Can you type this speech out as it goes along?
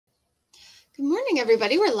Good morning,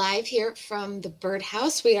 everybody. We're live here from the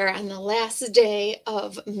birdhouse. We are on the last day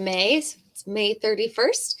of May. So it's May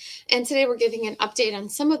 31st. And today we're giving an update on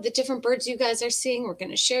some of the different birds you guys are seeing. We're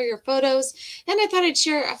going to share your photos. And I thought I'd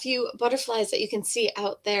share a few butterflies that you can see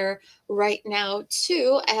out there right now,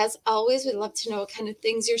 too. As always, we'd love to know what kind of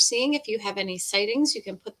things you're seeing. If you have any sightings, you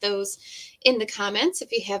can put those in the comments.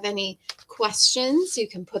 If you have any questions, you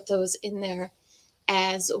can put those in there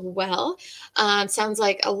as well. Sounds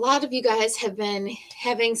like a lot of you guys have been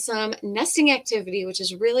having some nesting activity, which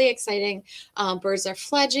is really exciting. Birds are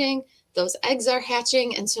fledging, those eggs are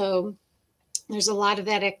hatching, and so there's a lot of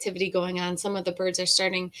that activity going on. Some of the birds are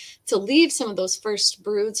starting to leave. Some of those first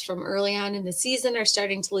broods from early on in the season are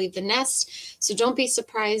starting to leave the nest. So don't be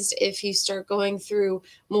surprised if you start going through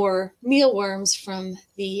more mealworms from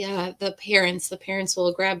the parents. The parents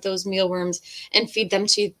will grab those mealworms and feed them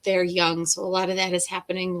to their young. So a lot of that is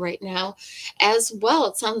happening right now as well.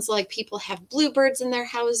 It sounds like people have bluebirds in their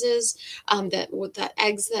houses. That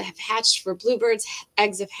eggs that have hatched for bluebirds,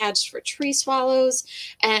 eggs have hatched for tree swallows,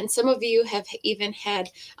 and some of you have even had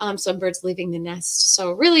some birds leaving the nest.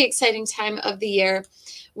 So really exciting time of the year.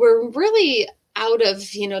 We're really out of,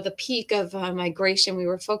 the peak of migration. We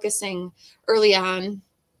were focusing early on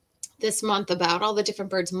this month about all the different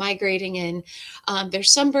birds migrating in.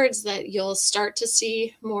 There's some birds that you'll start to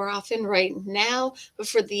see more often right now, but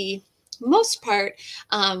for the most part,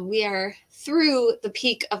 we are through the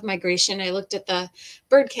peak of migration. I looked at the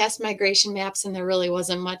birdcast migration maps, and there really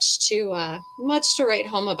wasn't much to write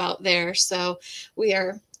home about there. So we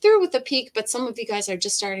are through with the peak, but some of you guys are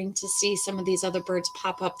just starting to see some of these other birds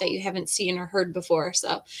pop up that you haven't seen or heard before.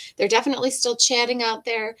 So they're definitely still chatting out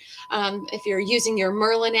there. If you're using your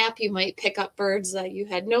Merlin app, you might pick up birds that you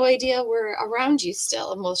had no idea were around you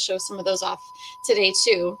still, and we'll show some of those off today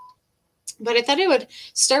too. But I thought I would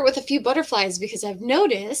start with a few butterflies because I've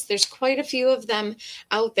noticed there's quite a few of them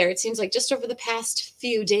out there. It seems like just over the past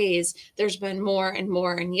few days, there's been more and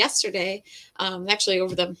more. And yesterday, actually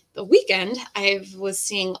over the weekend, I was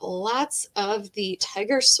seeing lots of the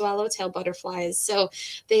tiger swallowtail butterflies. So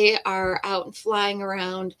they are out and flying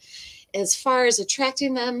around. As far as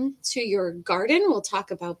attracting them to your garden, we'll talk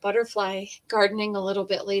about butterfly gardening a little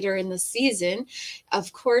bit later in the season.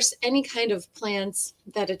 Of course, any kind of plants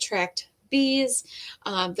that attract bees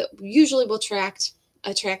that usually will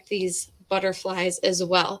attract these butterflies as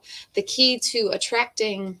well. The key to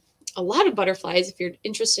attracting a lot of butterflies, if you're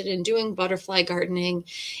interested in doing butterfly gardening,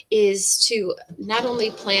 is to not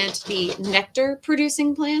only plant the nectar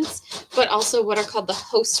producing plants, but also what are called the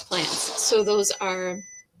host plants. So those are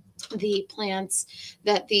the plants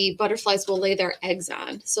that the butterflies will lay their eggs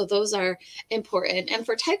on. So those are important. And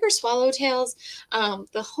for tiger swallowtails,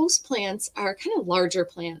 the host plants are kind of larger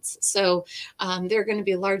plants. So they're going to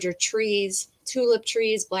be larger trees, tulip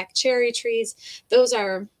trees, black cherry trees. Those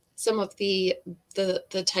are some of the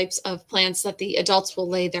types of plants that the adults will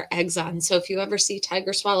lay their eggs on. So if you ever see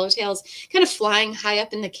tiger swallowtails kind of flying high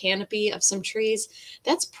up in the canopy of some trees,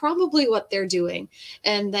 that's probably what they're doing.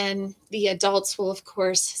 And then the adults will, of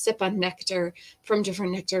course, sip on nectar from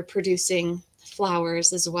different nectar producing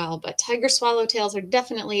flowers as well. But tiger swallowtails are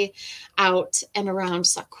definitely out and around.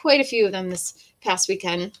 Saw quite a few of them this past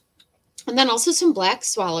weekend. And then also some black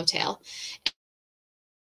swallowtail.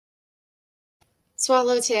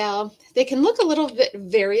 Swallowtail, they can look a little bit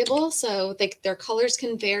variable, so their colors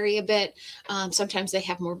can vary a bit. Sometimes they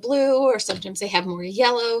have more blue, or sometimes they have more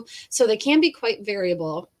yellow, so they can be quite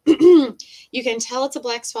variable. You can tell it's a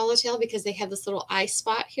black swallowtail because they have this little eye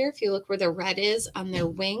spot here. If you look where the red is on their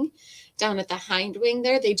wing, down at the hind wing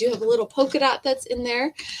there, they do have a little polka dot that's in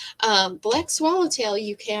there. Black swallowtail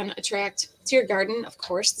you can attract to your garden, of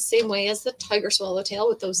course, the same way as the tiger swallowtail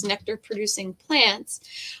with those nectar producing plants.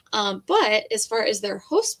 But as far as their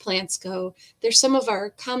host plants go, they're some of our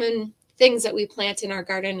common things that we plant in our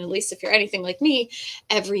garden, at least if you're anything like me,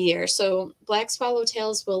 every year. So black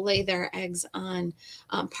swallowtails will lay their eggs on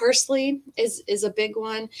parsley is a big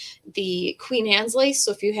one. The Queen Anne's lace.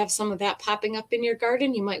 So if you have some of that popping up in your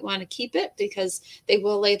garden, you might want to keep it because they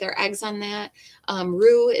will lay their eggs on that.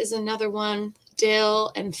 Rue is another one.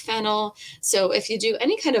 Dill and fennel. So if you do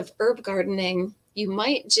any kind of herb gardening, you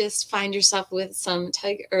might just find yourself with some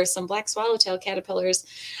tiger or some black swallowtail caterpillars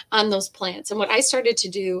on those plants. And what I started to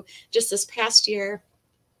do just this past year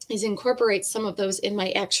is incorporate some of those in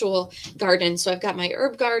my actual garden. So I've got my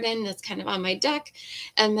herb garden that's kind of on my deck.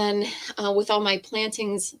 And then with all my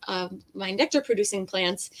plantings, my nectar producing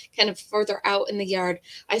plants kind of further out in the yard,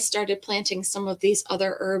 I started planting some of these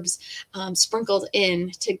other herbs sprinkled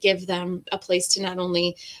in to give them a place to not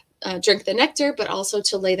only drink the nectar, but also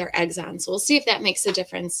to lay their eggs on. So we'll see if that makes a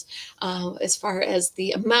difference as far as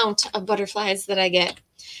the amount of butterflies that I get.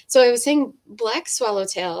 So I was saying black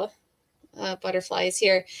swallowtail butterflies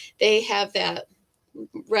here, they have that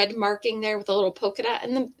red marking there with a little polka dot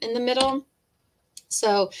in the middle.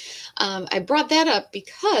 So I brought that up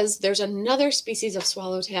because there's another species of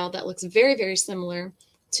swallowtail that looks very, very similar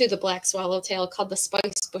to the black swallowtail called the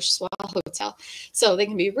spice bush swallowtail. So they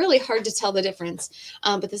can be really hard to tell the difference.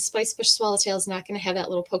 But the spice bush swallowtail is not going to have that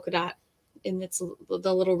little polka dot in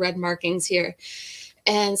the little red markings here.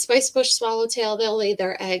 And spice bush swallowtail, they'll lay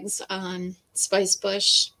their eggs on spice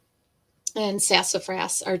bush and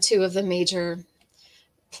sassafras are two of the major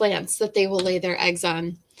plants that they will lay their eggs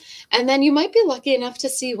on. And then you might be lucky enough to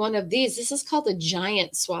see one of these. This is called a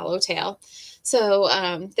giant swallowtail.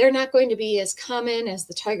 So they're not going to be as common as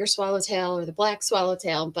the tiger swallowtail or the black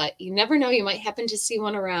swallowtail, but you never know. You might happen to see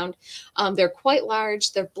one around. They're quite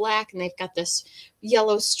large. They're black, and they've got this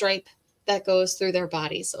yellow stripe that goes through their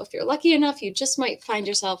body. So if you're lucky enough, you just might find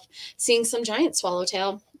yourself seeing some giant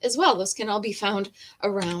swallowtail as well. Those can all be found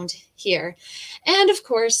around here. And of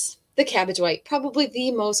course, the cabbage white, probably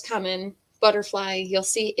the most common butterfly you'll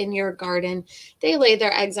see in your garden. They lay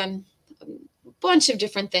their eggs on a bunch of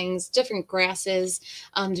different things, different grasses,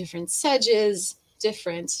 different sedges,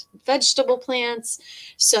 different vegetable plants.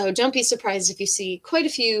 So don't be surprised if you see quite a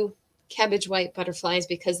few cabbage white butterflies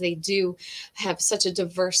because they do have such a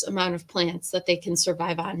diverse amount of plants that they can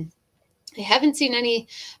survive on. I haven't seen any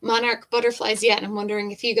monarch butterflies yet. I'm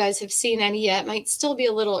wondering if you guys have seen any yet. It might still be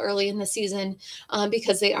a little early in the season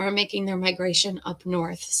because they are making their migration up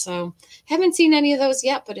north. So haven't seen any of those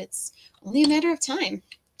yet, but it's only a matter of time.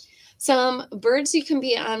 Some birds you can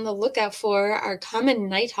be on the lookout for are common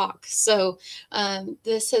nighthawk. So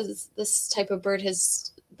this type of bird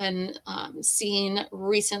has been seen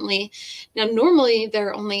recently. Now, normally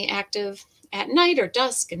they're only active at night or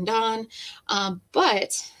dusk and dawn,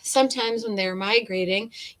 but sometimes when they're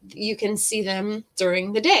migrating, you can see them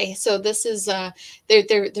during the day. So this is they're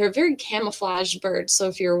a very camouflaged bird. So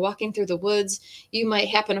if you're walking through the woods, you might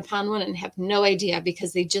happen upon one and have no idea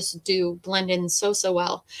because they just do blend in so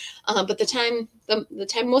well. But the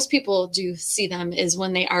time most people do see them is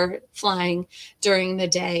when they are flying during the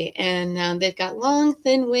day, and they've got long,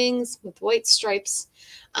 thin wings with white stripes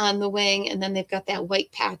on the wing, and then they've got that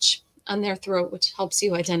white patch on their throat, which helps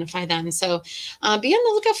you identify them. So be on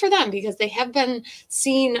the lookout for them because they have been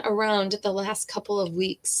seen around the last couple of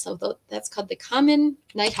weeks. So that's called the common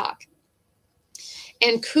nighthawk.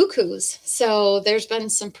 And cuckoos. So there's been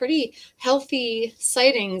some pretty healthy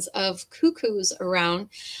sightings of cuckoos around.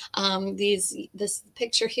 This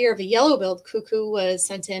picture here of a yellow-billed cuckoo was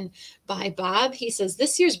sent in by Bob. He says,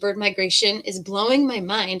 "This year's bird migration is blowing my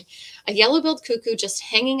mind. A yellow-billed cuckoo just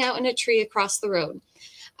hanging out in a tree across the road.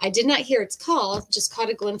 I did not hear its call, just caught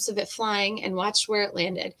a glimpse of it flying and watched where it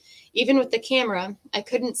landed. Even with the camera, I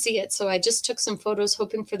couldn't see it, so I just took some photos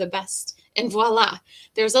hoping for the best. And voila,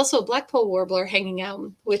 there's also a blackpoll warbler hanging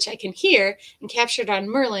out, which I can hear and captured on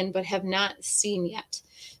Merlin, but have not seen yet."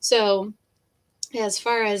 So as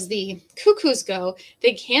far as the cuckoos go,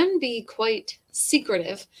 they can be quite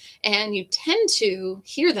secretive, and you tend to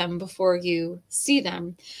hear them before you see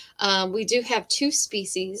them. We do have two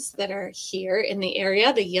species that are here in the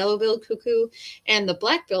area, the yellow-billed cuckoo and the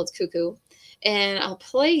black-billed cuckoo. And I'll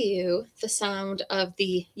play you the sound of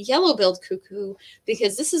the yellow-billed cuckoo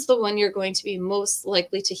because this is the one you're going to be most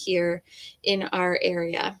likely to hear in our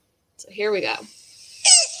area. So here we go.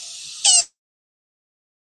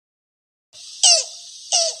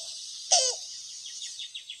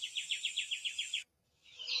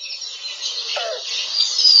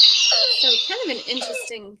 So kind of an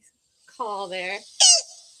interesting call there.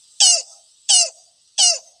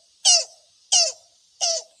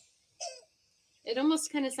 It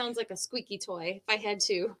almost kind of sounds like a squeaky toy if I had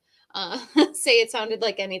to say it sounded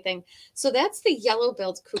like anything. So that's the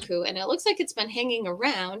yellow-billed cuckoo, and it looks like it's been hanging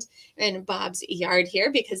around in Bob's yard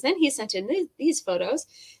here because then he sent in these photos,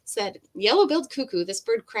 said, "Yellow-billed cuckoo, this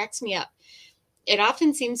bird cracks me up. It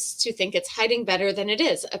often seems to think it's hiding better than it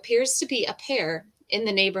is. Appears to be a pair in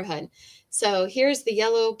the neighborhood." So here's the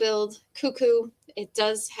yellow-billed cuckoo. It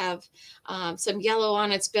does have some yellow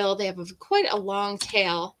on its bill. They have quite a long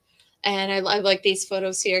tail. And I like these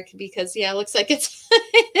photos here because, yeah, it looks like it's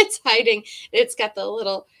it's hiding. It's got the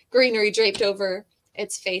little greenery draped over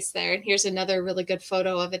its face there. And here's another really good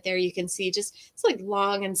photo of it there. You can see just it's like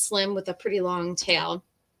long and slim with a pretty long tail.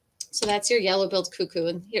 So that's your yellow-billed cuckoo.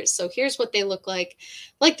 And here's what they look like.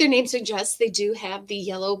 Like their name suggests, they do have the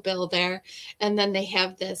yellow bill there. And then they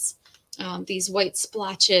have these white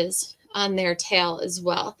splotches on their tail as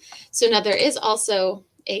well. So now there is also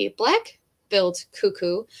a black-billed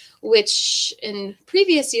cuckoo, which in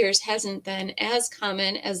previous years hasn't been as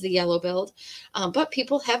common as the yellow-billed, but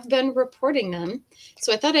people have been reporting them.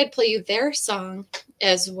 So I thought I'd play you their song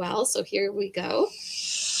as well. So here we go.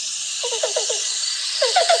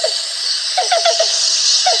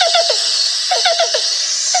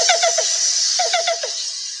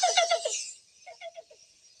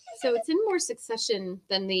 So it's in more succession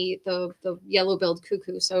than the yellow-billed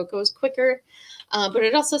cuckoo. So it goes quicker, but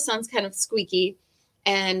it also sounds kind of squeaky.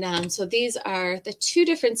 And so these are the two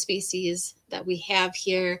different species that we have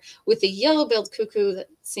here, with the yellow-billed cuckoo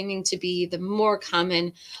seeming to be the more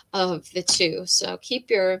common of the two. So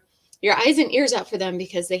keep your eyes and ears out for them,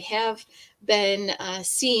 because they have been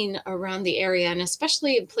seen around the area, and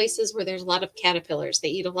especially in places where there's a lot of caterpillars. They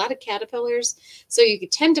eat a lot of caterpillars, so you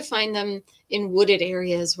could tend to find them in wooded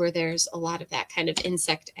areas where there's a lot of that kind of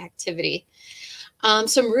insect activity.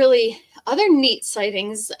 Some really other neat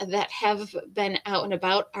sightings that have been out and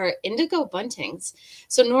about are indigo buntings.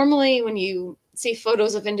 So normally when you see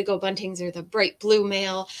photos of indigo buntings, they're the bright blue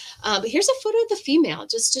male, but here's a photo of the female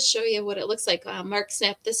just to show you what it looks like. Mark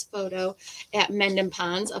snapped this photo at Mendon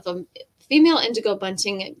Ponds of a female indigo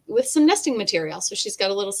bunting with some nesting material. So she's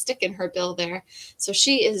got a little stick in her bill there. So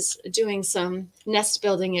she is doing some nest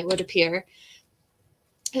building, it would appear.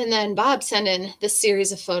 And then Bob sent in this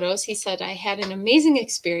series of photos. He said, I had an amazing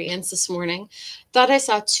experience this morning. Thought I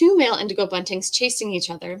saw two male indigo buntings chasing each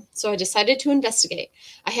other, so I decided to investigate.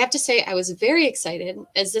 I have to say I was very excited,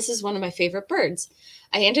 as this is one of my favorite birds.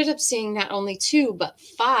 I ended up seeing not only two, but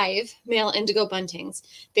 5 male indigo buntings.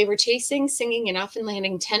 They were chasing, singing, and often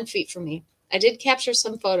landing 10 feet from me. I did capture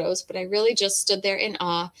some photos, but I really just stood there in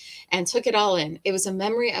awe and took it all in. It was a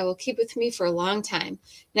memory I will keep with me for a long time.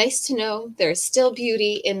 Nice to know there is still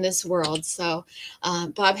beauty in this world. So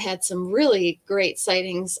Bob had some really great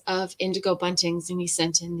sightings of indigo buntings, and he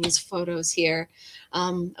sent in these photos here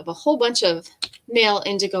of a whole bunch of male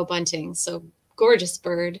indigo buntings. So gorgeous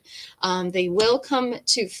bird. They will come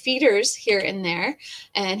to feeders here and there.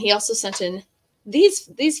 And he also sent in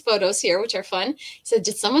these photos here, which are fun. He said,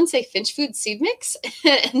 did someone say finch food seed mix?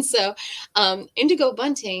 And so indigo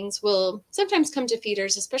buntings will sometimes come to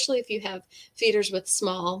feeders, especially if you have feeders with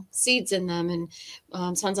small seeds in them.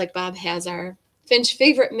 And sounds like Bob has our finch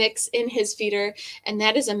favorite mix in his feeder, and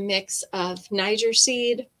that is a mix of Niger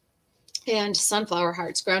seed and sunflower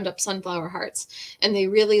hearts, ground up sunflower hearts. And they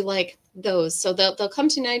really like those. So they'll come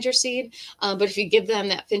to Niger seed, but if you give them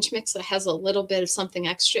that finch mix that has a little bit of something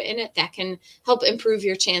extra in it, that can help improve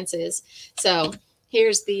your chances. So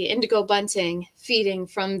here's the indigo bunting feeding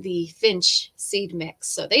from the finch seed mix.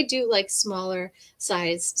 So they do like smaller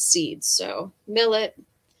sized seeds. So millet,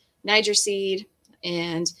 Niger seed,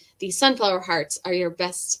 and the sunflower hearts are your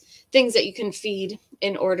best things that you can feed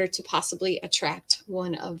in order to possibly attract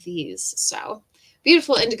one of these. So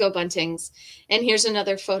beautiful indigo buntings. And here's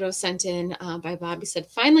another photo sent in by Bob. He said,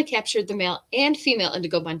 finally captured the male and female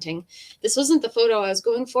indigo bunting. This wasn't the photo I was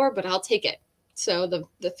going for, but I'll take it. So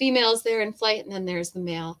the female is there in flight, and then there's the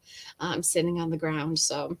male sitting on the ground.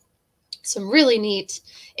 So some really neat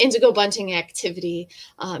indigo bunting activity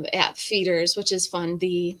at feeders, which is fun.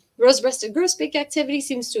 The rose-breasted grosbeak activity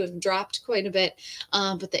seems to have dropped quite a bit,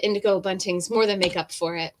 but the indigo buntings more than make up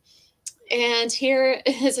for it. And here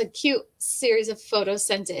is a cute series of photos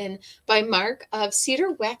sent in by Mark of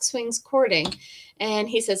cedar waxwings courting. And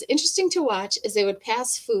he says, interesting to watch as they would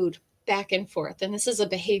pass food back and forth. And this is a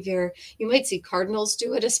behavior you might see cardinals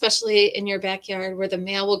do it, especially in your backyard, where the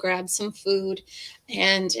male will grab some food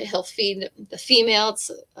and he'll feed the female.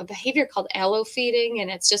 It's a behavior called allo feeding, and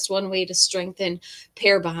it's just one way to strengthen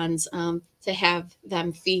pair bonds, to have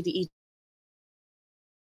them feed each.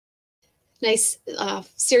 Nice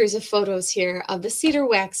series of photos here of the cedar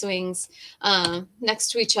waxwings next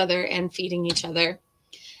to each other and feeding each other.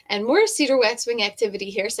 And more cedar waxwing activity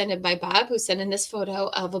here sent in by Bob, who sent in this photo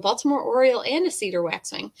of a Baltimore oriole and a cedar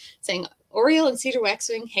waxwing, saying oriole and cedar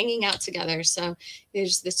waxwing hanging out together. So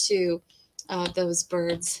there's the two of those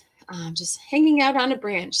birds just hanging out on a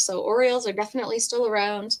branch. So Orioles are definitely still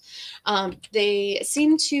around. They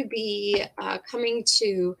seem to be coming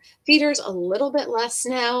to feeders a little bit less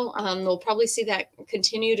now. We'll probably see that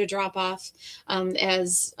continue to drop off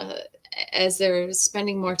as they're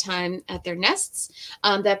spending more time at their nests.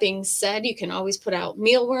 That being said, you can always put out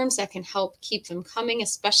mealworms that can help keep them coming,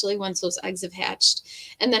 especially once those eggs have hatched.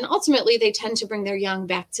 And then ultimately they tend to bring their young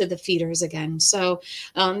back to the feeders again. So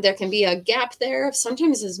there can be a gap there of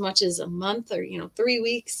sometimes as much as a month or 3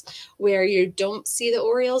 weeks where you don't see the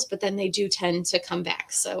Orioles, but then they do tend to come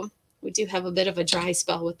back. So we do have a bit of a dry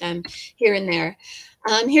spell with them here and there.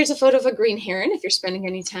 Here's a photo of a green heron if you're spending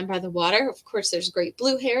any time by the water. Of course, there's great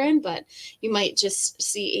blue heron, but you might just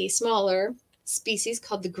see a smaller species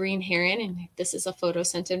called the green heron. And this is a photo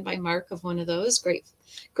sent in by Mark of one of those.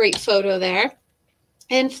 Great photo there.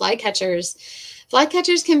 And flycatchers.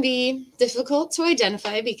 Flycatchers can be difficult to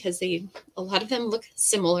identify because a lot of them look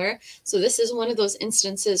similar. So this is one of those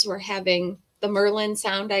instances where having the Merlin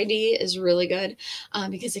sound ID is really good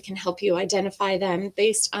because it can help you identify them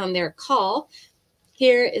based on their call.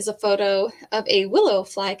 Here is a photo of a willow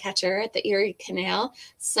flycatcher at the Erie Canal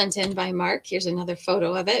sent in by Mark. Here's another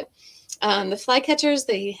photo of it. The flycatchers,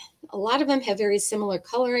 a lot of them have very similar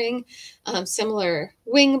coloring, similar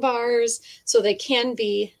wing bars, so they can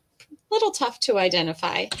be a little tough to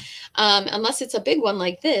identify. Unless it's a big one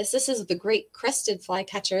like this. This is the great crested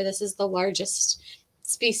flycatcher. This is the largest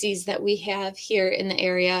species that we have here in the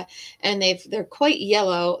area, and they're quite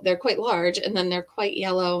yellow. They're quite large, and then they're quite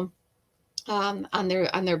yellow on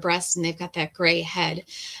their breast, and they've got that gray head.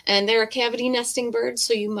 And they're a cavity nesting bird,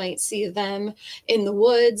 so you might see them in the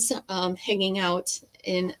woods, hanging out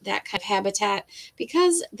in that kind of habitat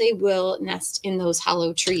because they will nest in those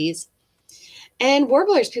hollow trees. And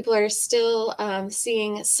warblers, people are still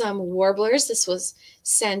seeing some warblers. This was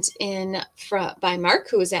sent in by Mark,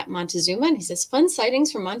 who was at Montezuma, and he says, fun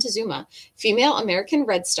sightings from Montezuma. Female American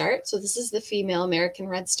redstart. So this is the female American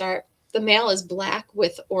redstart. The male is black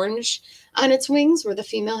with orange on its wings, where the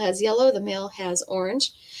female has yellow, the male has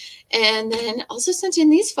orange. And then also sent in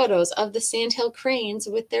these photos of the sandhill cranes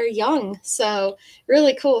with their young. So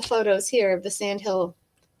really cool photos here of the sandhill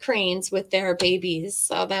cranes with their babies.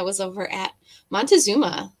 So that was over at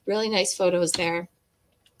Montezuma. Really nice photos there.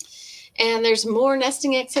 And there's more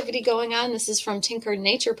nesting activity going on. This is from Tinker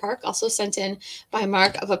Nature Park, also sent in by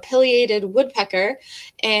Mark, of a pileated woodpecker.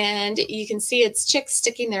 And you can see its chicks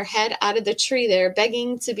sticking their head out of the tree there,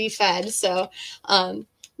 begging to be fed. So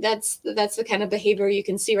that's the kind of behavior you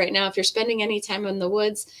can see right now. If you're spending any time in the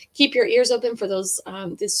woods, keep your ears open for those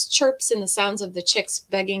chirps and the sounds of the chicks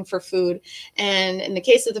begging for food. And in the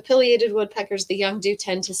case of the pileated woodpeckers, the young do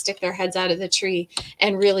tend to stick their heads out of the tree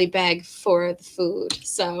and really beg for the food.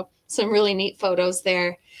 So some really neat photos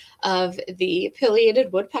there of the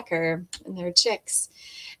pileated woodpecker and their chicks.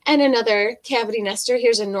 And another cavity nester.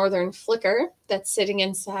 Here's a northern flicker that's sitting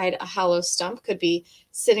inside a hollow stump, could be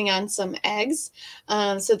sitting on some eggs.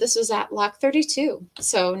 So this was at Lock 32.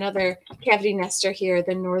 So another cavity nester here,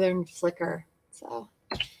 the northern flicker. So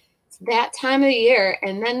it's that time of the year.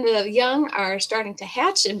 And then the young are starting to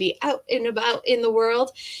hatch and be out and about in the world.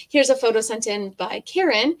 Here's a photo sent in by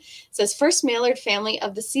Karen. It says, first mallard family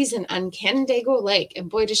of the season on Canandaigua Lake. And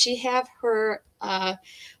boy, does she have her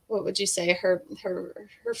what would you say, her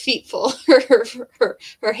feet full,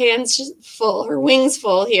 her hands full, her wings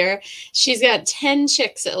full here. She's got 10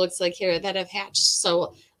 chicks, it looks like here, that have hatched.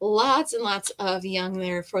 So lots and lots of young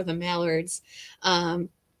there for the mallards.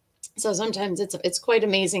 So sometimes it's quite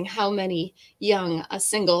amazing how many young a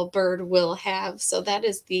single bird will have. So that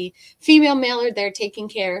is the female mallard there taking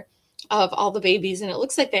care of all the babies, and it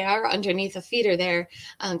looks like they are underneath a feeder there,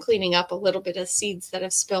 cleaning up a little bit of seeds that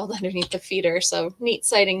have spilled underneath the feeder. So neat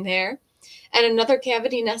sighting there. And another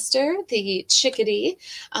cavity nester, the chickadee.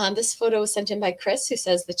 This photo was sent in by Chris, who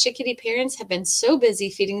says the chickadee parents have been so busy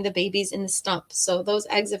feeding the babies in the stump. So those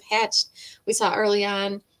eggs have hatched. We saw early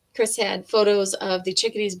on, Chris had photos of the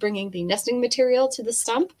chickadees bringing the nesting material to the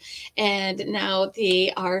stump, and now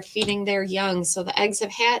they are feeding their young. So the eggs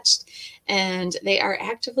have hatched, and they are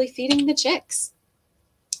actively feeding the chicks.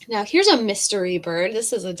 Now, here's a mystery bird.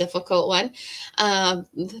 This is a difficult one.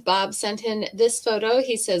 Bob sent in this photo.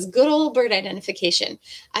 He says, good old bird identification.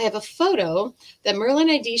 I have a photo that Merlin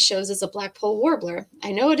ID shows as a blackpoll warbler.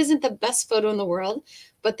 I know it isn't the best photo in the world,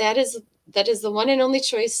 but that is the one and only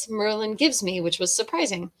choice Merlin gives me, which was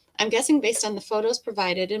surprising. I'm guessing based on the photos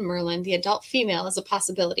provided in Merlin, the adult female is a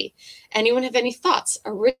possibility. Anyone have any thoughts?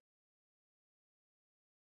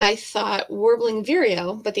 I thought warbling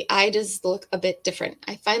vireo, but the eye does look a bit different.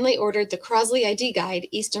 I finally ordered the Crosley ID guide,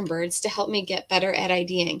 Eastern Birds, to help me get better at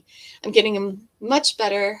IDing. I'm getting them much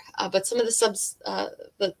better, but some of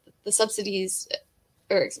the subsidies,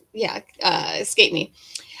 escape me.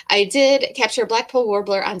 I did capture a blackpoll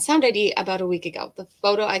warbler on Sound ID about a week ago. The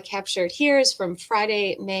photo I captured here is from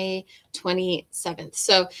Friday, May 27th.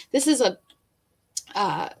 So this is a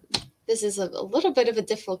little bit of a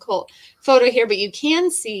difficult photo here, but you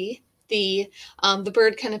can see the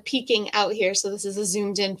bird kind of peeking out here. So this is a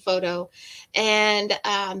zoomed in photo, and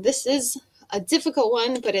this is a difficult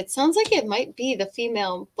one, but it sounds like it might be the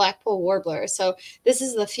female blackpoll warbler. So this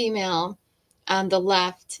is the female on the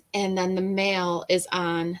left, and then the male is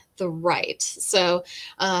on the right. So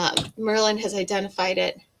Merlin has identified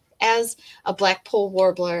it as a black-poll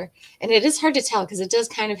warbler, and it is hard to tell because it does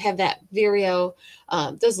kind of have that vireo,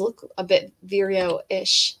 does look a bit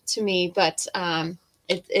vireo-ish to me, but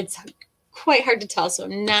it's quite hard to tell, so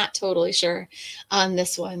I'm not totally sure on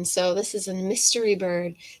this one. So this is a mystery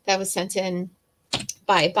bird that was sent in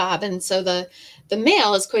by Bob, and so the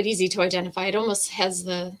male is quite easy to identify. It almost has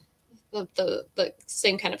the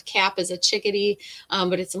same kind of cap as a chickadee,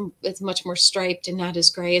 but it's much more striped and not as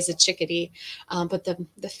gray as a chickadee. But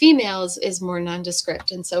the female is more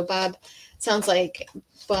nondescript, and so Bob sounds like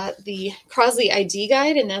bought the Crosley ID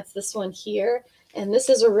guide, and that's this one here. And this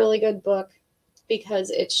is a really good book because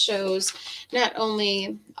it shows not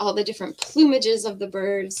only all the different plumages of the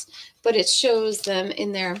birds, but it shows them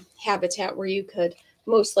in their habitat where you could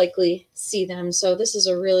most likely see them. So this is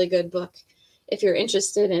a really good book if you're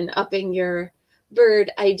interested in upping your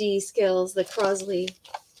bird ID skills. The Crosley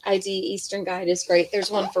ID Eastern Guide is great.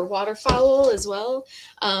 There's one for waterfowl as well,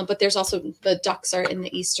 but there's also the ducks are in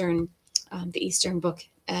the Eastern book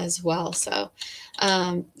as well. So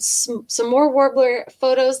some more warbler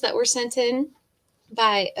photos that were sent in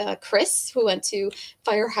by Chris, who went to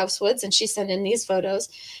Firehouse Woods, and she sent in these photos.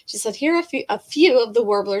 She said, here are a few of the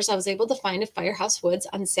warblers I was able to find at Firehouse Woods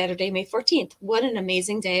on Saturday, May 14th. What an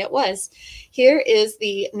amazing day it was. Here is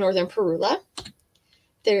the northern parula.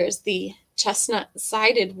 There's the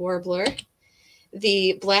chestnut-sided warbler,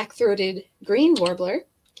 the black-throated green warbler,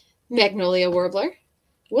 magnolia warbler,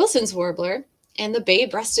 Wilson's warbler, and the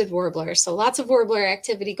bay-breasted warbler. So lots of warbler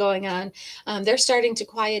activity going on. They're starting to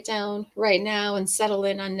quiet down right now and settle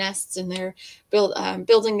in on nests, and they're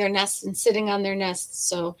building their nests and sitting on their nests.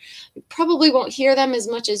 So you probably won't hear them as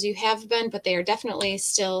much as you have been, but they are definitely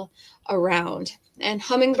still around. And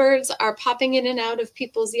hummingbirds are popping in and out of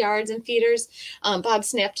people's yards and feeders. Bob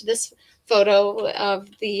snapped this photo of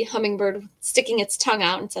the hummingbird sticking its tongue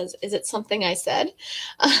out and says, "Is it something I said?"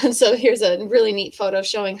 So here's a really neat photo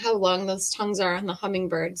showing how long those tongues are on the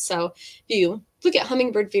hummingbird. So if you look at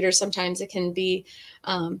hummingbird feeders, sometimes it can be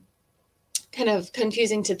kind of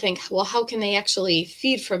confusing to think, well, how can they actually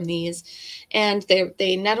feed from these? And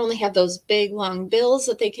they not only have those big long bills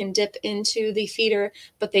that they can dip into the feeder,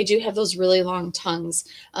 but they do have those really long tongues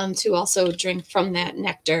to also drink from that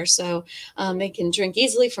nectar. So they can drink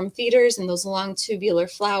easily from feeders and those long tubular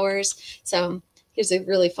flowers. So here's a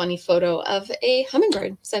really funny photo of a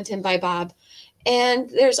hummingbird sent in by Bob. And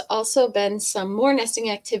there's also been some more nesting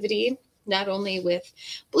activity, not only with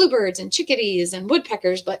bluebirds and chickadees and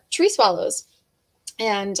woodpeckers, but tree swallows.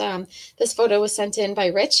 And this photo was sent in by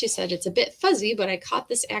Rich. He said, it's a bit fuzzy, but I caught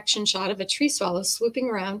this action shot of a tree swallow swooping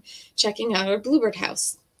around, checking out our bluebird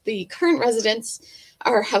house. The current residents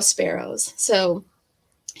are house sparrows. So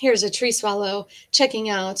here's a tree swallow checking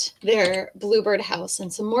out their bluebird house.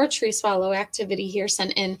 And some more tree swallow activity here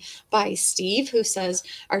sent in by Steve, who says,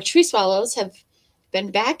 our tree swallows have been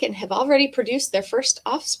back and have already produced their first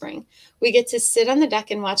offspring. We get to sit on the deck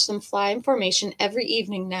and watch them fly in formation every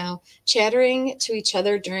evening now, chattering to each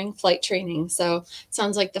other during flight training. So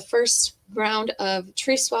sounds like the first round of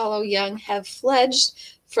tree swallow young have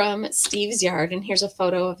fledged from Steve's yard. And here's a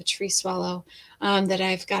photo of a tree swallow that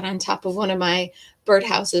I've got on top of one of my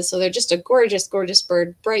birdhouses. So they're just a gorgeous, gorgeous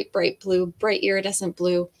bird, bright, bright blue, bright iridescent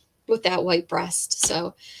blue with that white breast.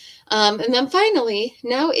 So and then finally,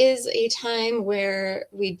 now is a time where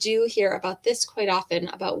we do hear about this quite often,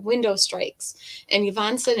 about window strikes. And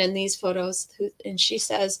Yvonne sent in these photos, and she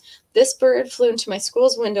says, this bird flew into my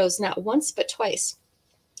school's windows not once but twice.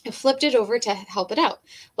 I flipped it over to help it out,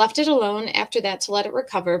 left it alone after that to let it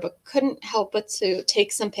recover, but couldn't help but to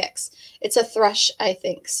take some pics. It's a thrush, I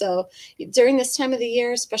think. So during this time of the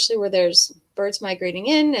year, especially where there's birds migrating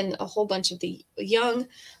in and a whole bunch of the young,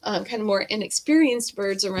 kind of more inexperienced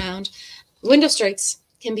birds around, window strikes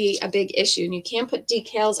can be a big issue. And you can put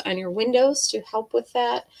decals on your windows to help with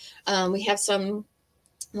that. We have some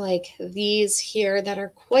like these here that are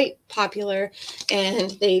quite popular,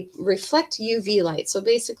 and they reflect UV light. So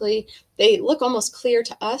basically they look almost clear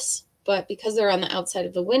to us, but because they're on the outside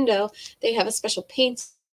of the window, they have a special paint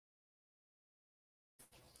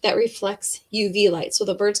that reflects UV light. So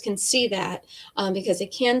the birds can see that because they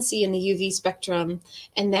can see in the UV spectrum,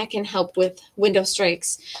 and that can help with window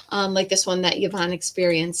strikes like this one that Yvonne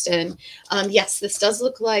experienced. And yes, this does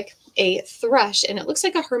look like a thrush, and it looks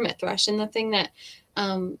like a hermit thrush. And the thing that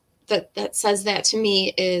that says that to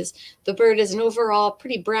me is the bird is an overall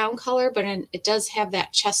pretty brown color, but it does have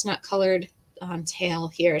that chestnut colored tail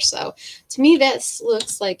here. So to me, this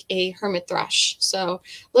looks like a hermit thrush. So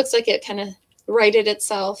looks like it kind of righted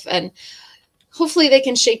itself. And hopefully they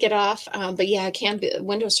can shake it off. But yeah, it can be,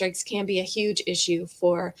 window strikes can be a huge issue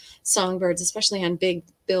for songbirds, especially on big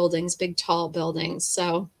buildings, big tall buildings.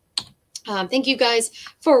 So thank you guys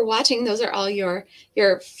for watching. Those are all your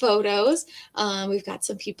photos. We've got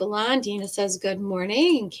some people on. Dina says good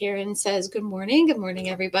morning, and Karen says good morning. Good morning,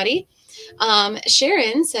 everybody.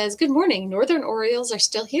 Sharon says good morning. Northern Orioles are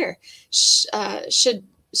still here.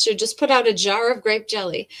 Should just put out a jar of grape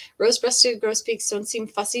jelly. Rose-breasted grosbeaks don't seem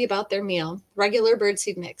fussy about their meal. Regular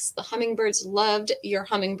birdseed mix. The hummingbirds loved your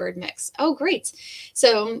hummingbird mix. Oh, great.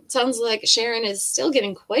 So sounds like Sharon is still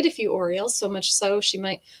getting quite a few Orioles, so much so she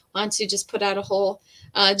might want to just put out a whole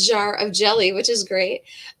jar of jelly, which is great.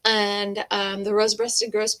 And the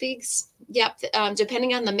rose-breasted grosbeaks, yep,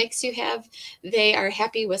 depending on the mix you have, they are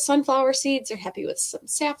happy with sunflower seeds, they're happy with some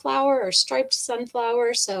safflower or striped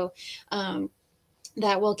sunflower. So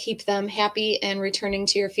that will keep them happy and returning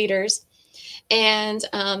to your feeders. And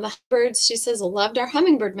the birds, she says, loved our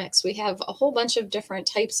hummingbird mix. We have a whole bunch of different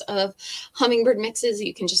types of hummingbird mixes that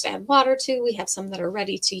you can just add water to. We have some that are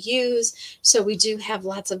ready to use. So we do have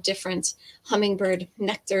lots of different hummingbird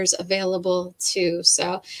nectars available too.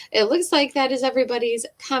 So it looks like that is everybody's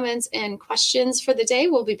comments and questions for the day.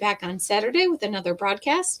 We'll be back on Saturday with another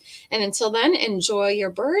broadcast. And until then, enjoy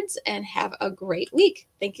your birds and have a great week.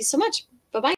 Thank you so much.